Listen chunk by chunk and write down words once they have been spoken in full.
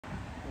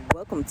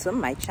Welcome to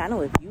my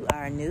channel. If you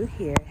are new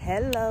here,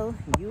 hello.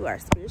 You are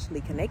spiritually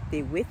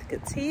connected with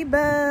Chime.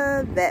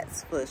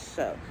 That's for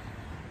sure.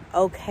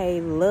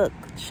 Okay, look,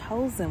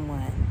 chosen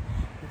one.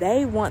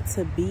 They want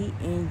to be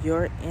in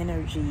your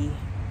energy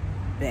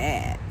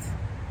bad.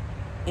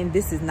 And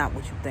this is not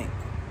what you think.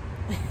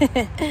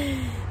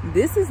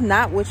 This is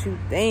not what you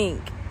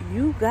think.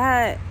 You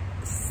got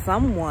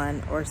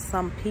someone or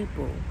some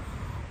people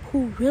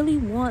who really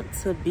want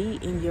to be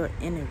in your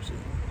energy.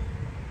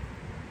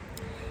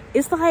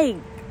 It's like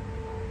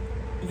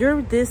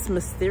you're this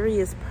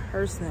mysterious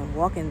person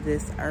walking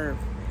this earth,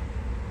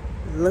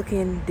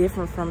 looking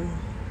different from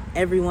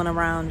everyone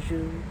around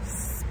you,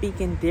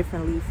 speaking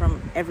differently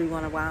from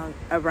everyone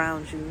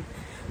around you,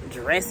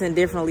 dressing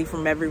differently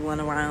from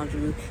everyone around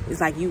you. It's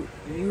like you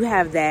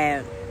have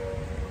that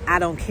I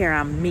don't care,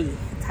 I'm me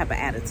type of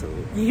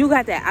attitude. You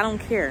got that I don't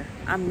care,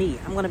 I'm me.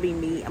 I'm gonna be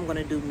me. I'm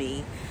gonna do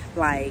me.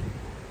 Like,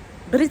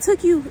 but it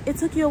took you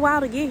a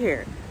while to get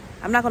here.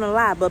 I'm not gonna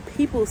lie, but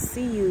people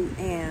see you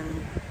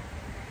and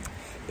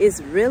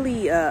it's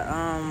really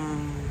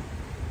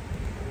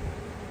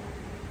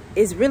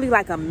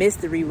like a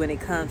mystery when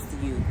it comes to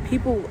you.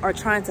 People are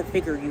trying to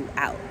figure you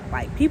out.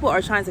 Like, people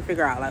are trying to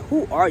figure out, like,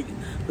 who are you?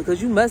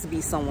 Because you must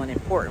be someone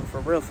important, for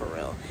real, for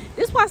real.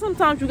 This is why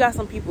sometimes you got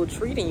some people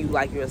treating you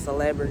like you're a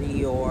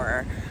celebrity,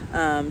 or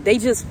they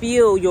just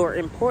feel your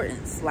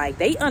importance. Like,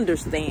 they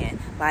understand.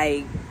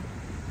 Like,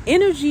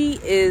 energy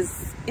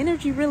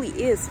really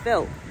is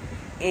felt.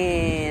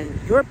 And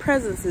your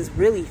presence is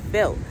really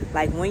felt.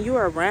 Like, when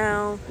you're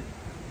around,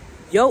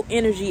 your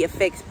energy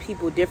affects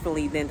people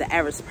differently than the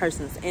average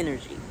person's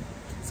energy.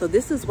 So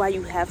this is why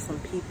you have some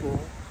people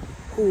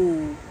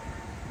who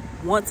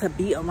want to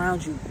be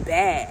around you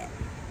bad.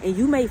 And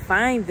you may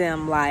find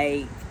them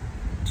like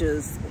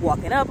just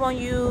walking up on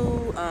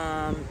you,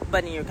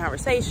 butting your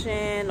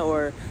conversation,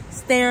 or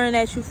staring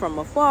at you from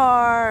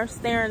afar,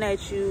 staring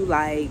at you,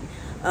 like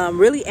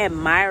really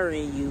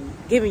admiring you,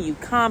 giving you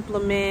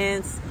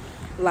compliments,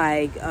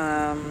 like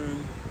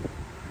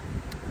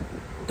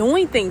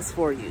doing things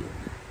for you,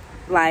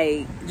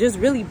 like just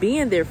really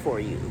being there for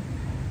you,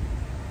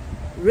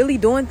 really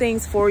doing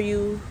things for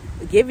you,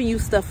 giving you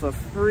stuff for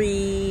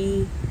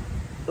free.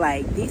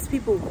 Like, these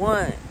people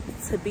want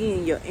to be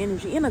in your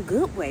energy in a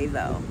good way,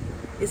 though.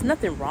 There's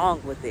nothing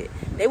wrong with it.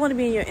 They want to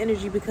be in your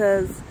energy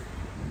because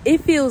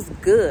it feels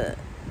good.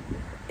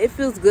 It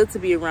feels good to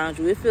be around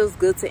you. It feels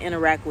good to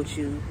interact with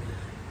you.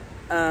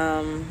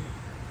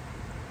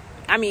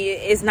 I mean,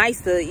 it's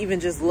nice to even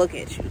just look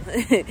at you.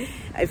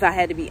 If I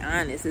had to be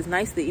honest, it's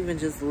nice to even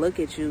just look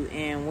at you.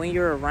 And when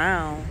you're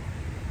around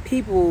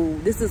people,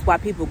 this is why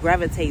people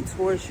gravitate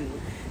towards you.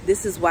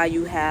 This is why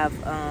you have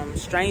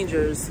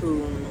strangers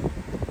who,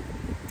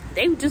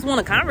 they just want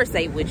to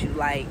conversate with you.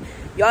 Like,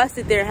 y'all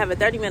sit there and have a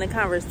 30-minute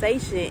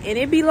conversation, and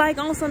it be like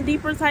on some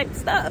deeper type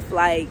stuff.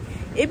 Like,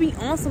 it be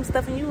on some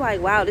stuff, and you like,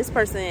 wow, this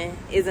person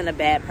isn't a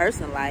bad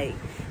person. Like,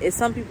 it's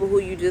some people who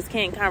you just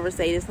can't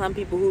conversate. It's some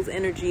people whose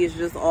energy is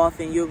just off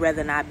and you'd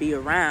rather not be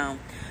around.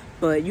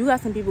 But you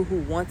got some people who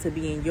want to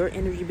be in your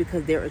energy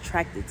because they're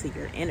attracted to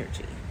your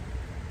energy.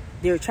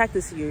 They're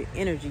attracted to your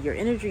energy. Your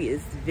energy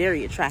is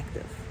very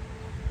attractive.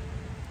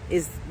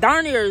 It's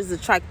darn near as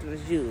attractive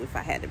as you, if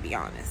I had to be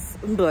honest.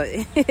 But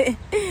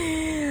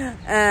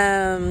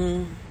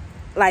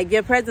like,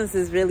 your presence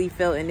is really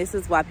felt, and this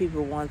is why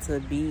people want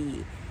to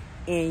be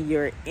in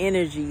your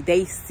energy.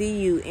 They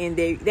see you and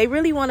they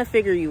really want to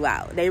figure you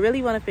out. They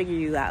really want to figure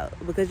you out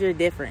because you're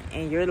different,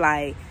 and you're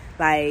like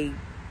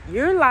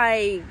you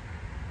like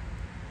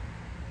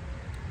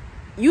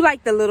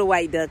the little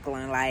white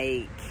duckling.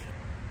 Like,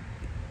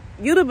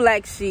 you the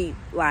black sheep.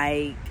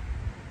 Like,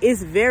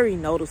 it's very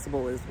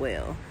noticeable as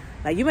well.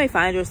 Like, you may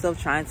find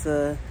yourself trying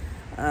to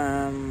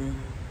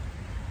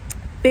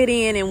fit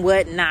in and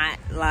whatnot,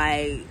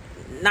 like,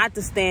 not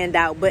to stand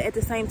out, but at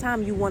the same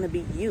time you want to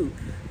be you.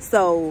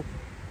 So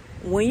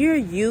when you're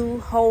you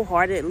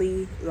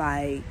wholeheartedly,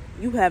 like,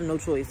 you have no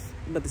choice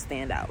but to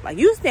stand out. Like,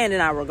 you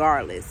standing out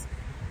regardless.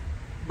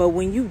 But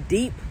when you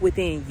deep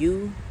within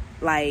you,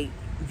 like,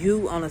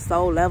 you on a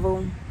soul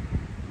level,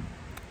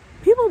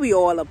 people be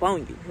all up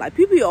on you. Like,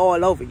 people be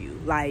all over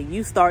you. Like,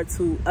 you start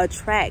to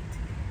attract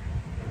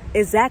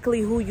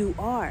exactly who you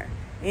are.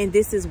 And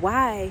this is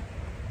why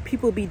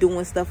people be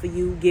doing stuff for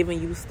you,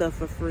 giving you stuff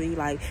for free.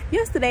 Like,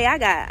 yesterday I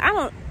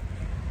got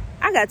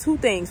 2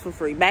 things for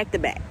free back to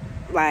back.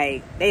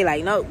 Like, they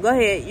like, no, go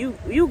ahead,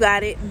 you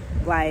got it.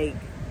 Like,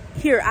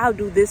 here, I'll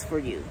do this for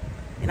you.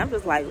 And I'm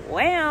just like,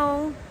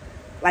 well,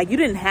 like, you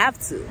didn't have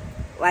to.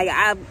 Like,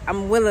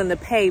 I'm willing to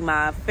pay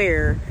my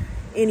fare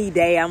any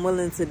day. I'm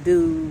willing to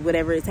do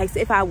whatever it takes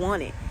if I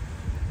want it.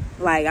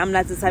 Like, I'm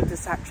not the type to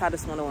try to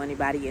swindle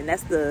anybody. And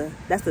that's the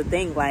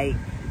thing. Like,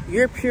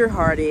 you're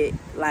pure-hearted.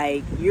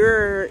 Like,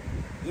 you're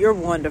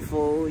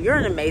wonderful. You're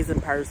an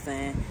amazing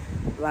person.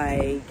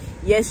 Like,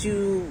 yes,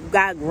 you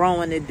got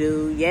growing to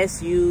do.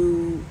 Yes,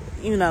 you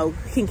know,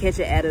 can catch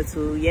an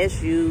attitude.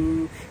 Yes,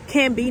 you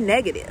can be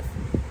negative.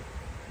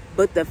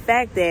 But the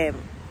fact that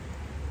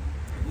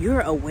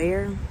you're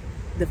aware,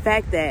 the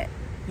fact that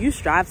you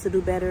strive to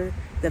do better,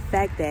 the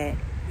fact that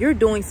you're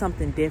doing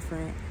something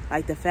different,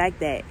 like the fact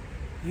that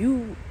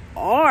you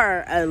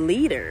are a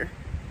leader,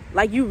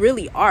 like you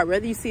really are,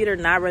 whether you see it or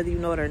not, whether you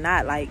know it or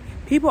not. Like,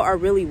 people are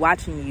really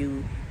watching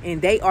you,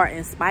 and they are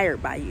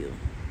inspired by you.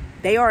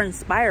 They are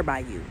inspired by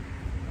you.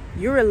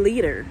 You're a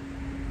leader.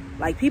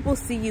 Like, people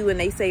see you and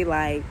they say,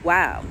 like,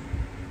 wow,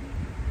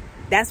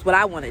 that's what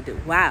I want to do.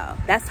 Wow,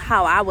 that's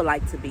how I would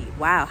like to be.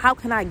 Wow, how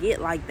can I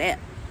get like that?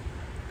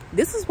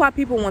 This is why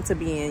people want to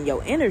be in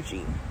your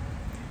energy,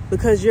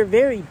 because you're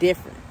very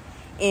different.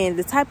 And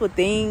the type of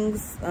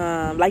things,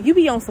 like, you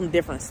be on some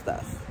different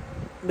stuff.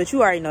 But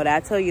you already know that. I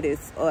tell you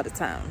this all the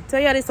time. Tell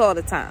y'all this all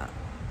the time.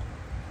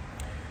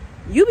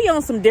 You be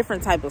on some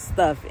different type of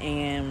stuff,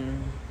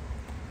 and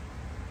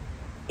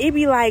it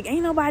be like,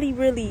 ain't nobody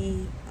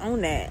really on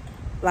that.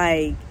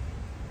 Like,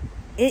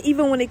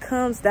 even when it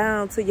comes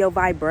down to your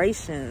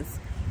vibrations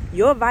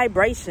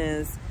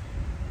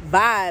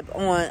vibe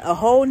on a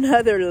whole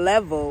nother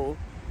level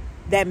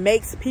that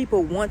makes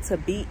people want to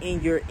be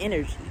in your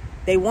energy.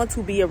 They want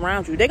to be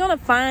around you. They're going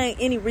to find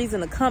any reason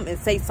to come and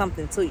say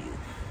something to you.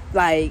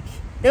 Like,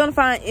 they're going to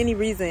find any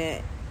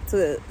reason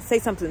to say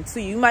something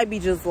to you. You might be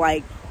just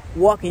like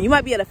walking. You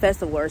might be at a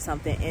festival or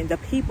something, and the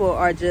people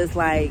are just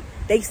like,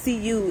 they see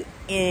you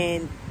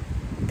and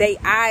their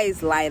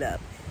eyes light up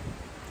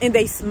and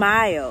they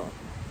smile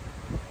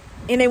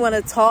and they want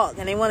to talk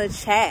and they want to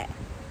chat.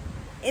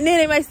 And then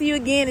they might see you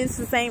again, and it's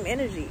the same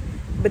energy.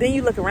 But then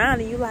you look around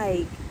and you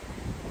like,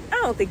 I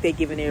don't think they're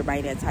giving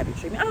everybody that type of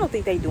treatment. I don't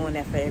think they're doing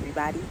that for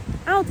everybody.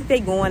 I don't think they're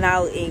going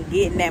out and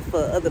getting that for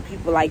other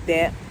people like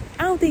that.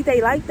 I don't think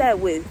they like that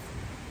with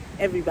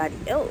everybody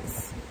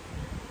else.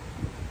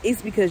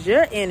 It's because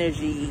your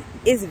energy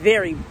is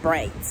very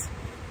bright.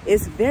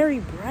 It's very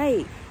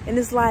bright. And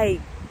it's like,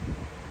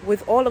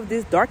 with all of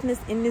this darkness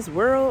in this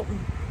world,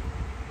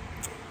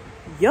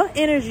 your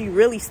energy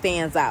really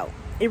stands out.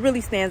 It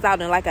really stands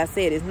out. And like I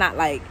said, it's not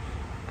like,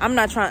 I'm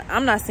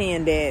not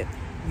saying that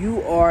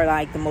you are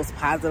like the most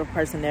positive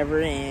person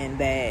ever, and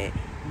that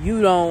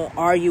you don't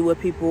argue with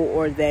people,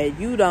 or that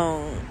you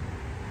don't.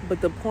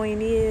 But the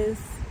point is,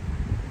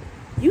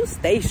 you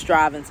stay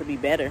striving to be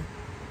better.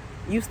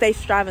 You stay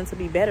striving to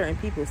be better, and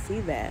people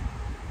see that.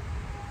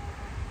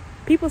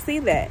 People see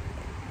that.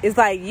 It's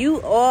like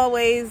you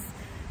always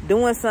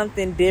doing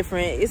something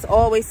different. It's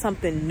always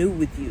something new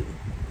with you.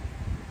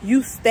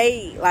 You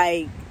stay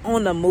like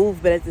on the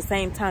move, but at the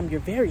same time,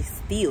 you're very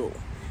still.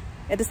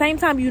 At the same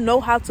time, you know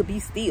how to be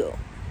still.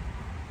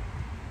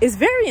 It's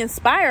very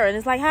inspiring.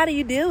 It's like, how do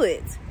you do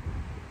it?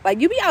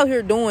 Like, you be out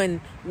here doing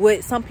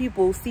what some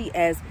people see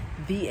as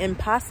the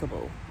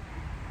impossible.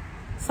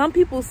 Some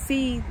people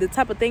see the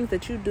type of things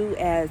that you do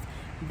as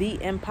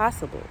the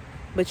impossible.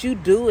 But you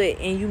do it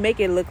and you make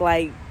it look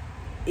like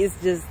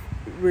it's just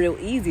real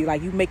easy.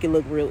 Like, you make it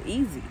look real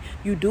easy.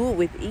 You do it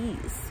with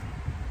ease.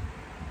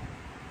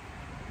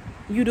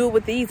 You do it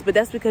with ease, but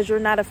that's because you're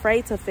not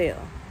afraid to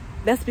fail.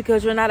 That's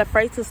because you're not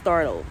afraid to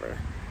start over.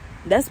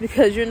 That's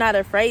because you're not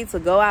afraid to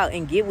go out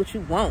and get what you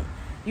want.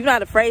 You're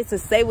not afraid to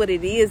say what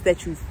it is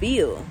that you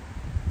feel.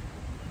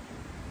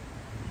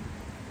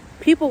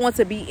 People want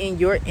to be in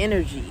your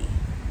energy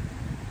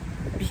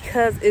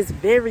because it's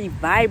very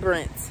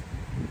vibrant.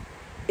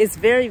 It's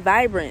very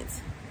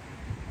vibrant.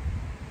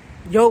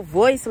 Your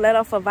voice let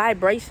off a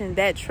vibration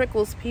that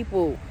trickles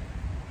people.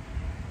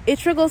 It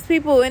trickles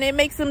people and it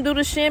makes them do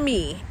the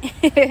shimmy.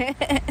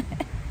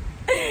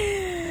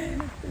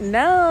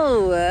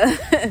 No.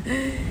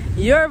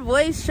 Your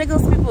voice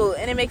triggers people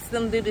and it makes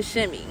them do the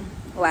shimmy.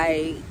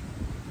 Like,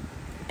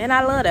 and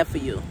I love that for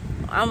you.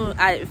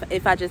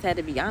 If I just had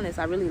to be honest,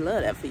 I really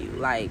love that for you.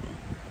 Like,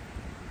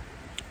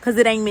 because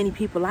it ain't many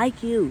people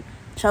like you,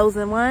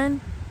 chosen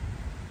one.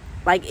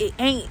 Like, it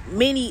ain't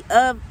many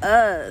of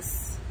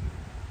us.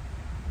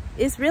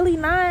 It's really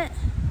not.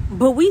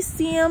 But we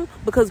see them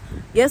because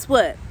guess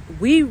what?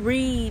 We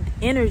read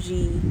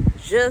energy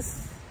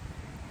just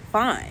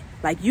fine.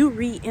 Like, you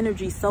read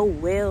energy so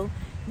well.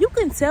 You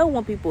can tell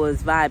when people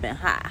is vibing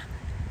high.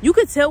 You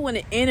could tell when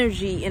the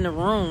energy in the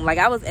room. Like,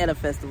 I was at a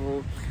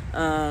festival.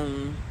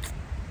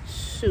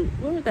 Shoot,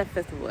 where was that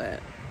festival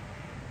at?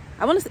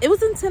 It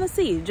was in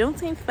Tennessee,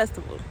 Juneteenth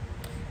festival.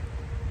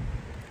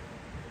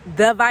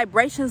 The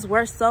vibrations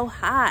were so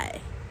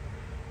high.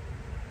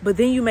 But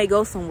then you may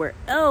go somewhere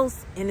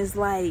else and it's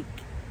like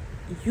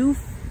you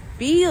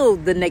feel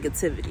the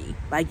negativity.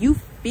 Like, you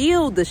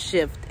feel the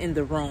shift in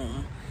the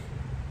room.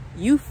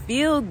 You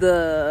feel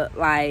the,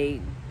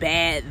 like,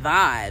 bad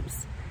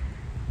vibes.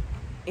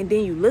 And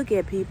then you look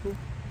at people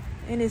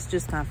and it's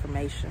just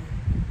confirmation.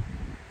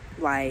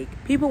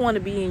 Like, people want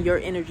to be in your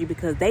energy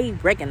because they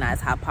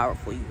recognize how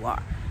powerful you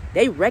are.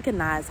 They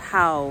recognize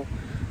how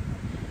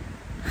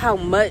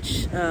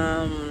much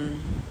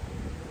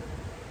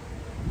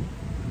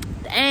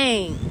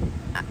dang,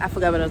 I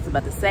forgot what I was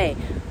about to say,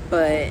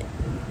 but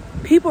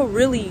people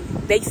really,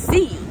 they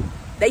see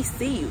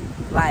you.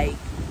 Like,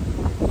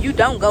 you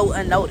don't go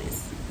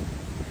unnoticed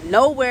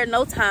nowhere,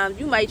 no time.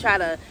 You might try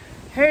to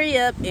hurry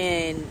up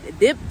and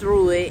dip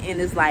through it, and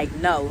it's like,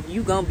 no,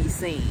 you gonna be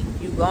seen,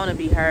 you gonna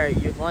be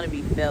heard, you're gonna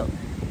be felt.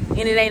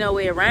 And it ain't no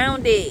way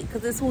around it,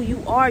 because it's who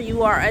you are.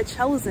 You are a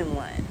chosen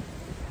one.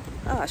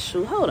 Oh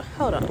shoot, hold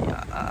on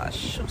y'all. Oh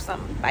shoot,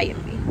 something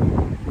biting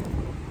me.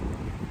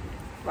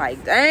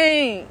 Like,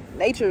 dang,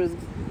 nature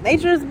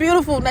is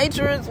beautiful.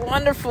 Nature is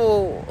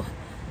wonderful.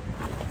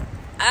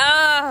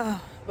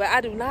 But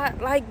I do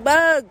not like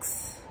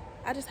bugs.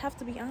 I just have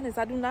to be honest.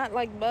 I do not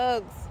like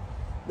bugs.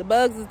 The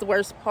bugs is the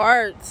worst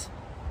part.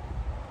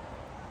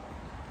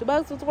 The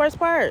bugs was the worst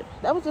part.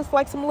 That was just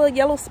like some little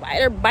yellow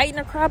spider biting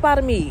the crap out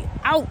of me.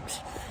 Ouch.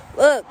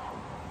 Look,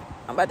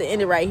 I'm about to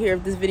end it right here.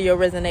 If this video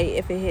resonate,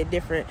 if it hit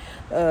different,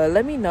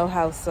 let me know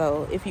how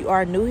so. If you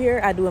are new here,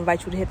 I do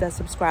invite you to hit that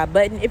subscribe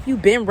button. If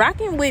you've been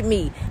rocking with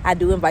me, I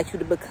do invite you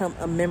to become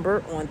a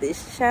member on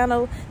this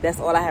channel. That's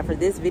all I have for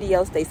this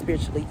video. Stay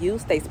spiritually you,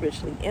 stay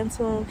spiritually in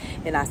tune,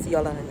 and I'll see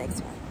y'all on the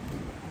next one.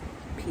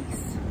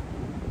 Peace.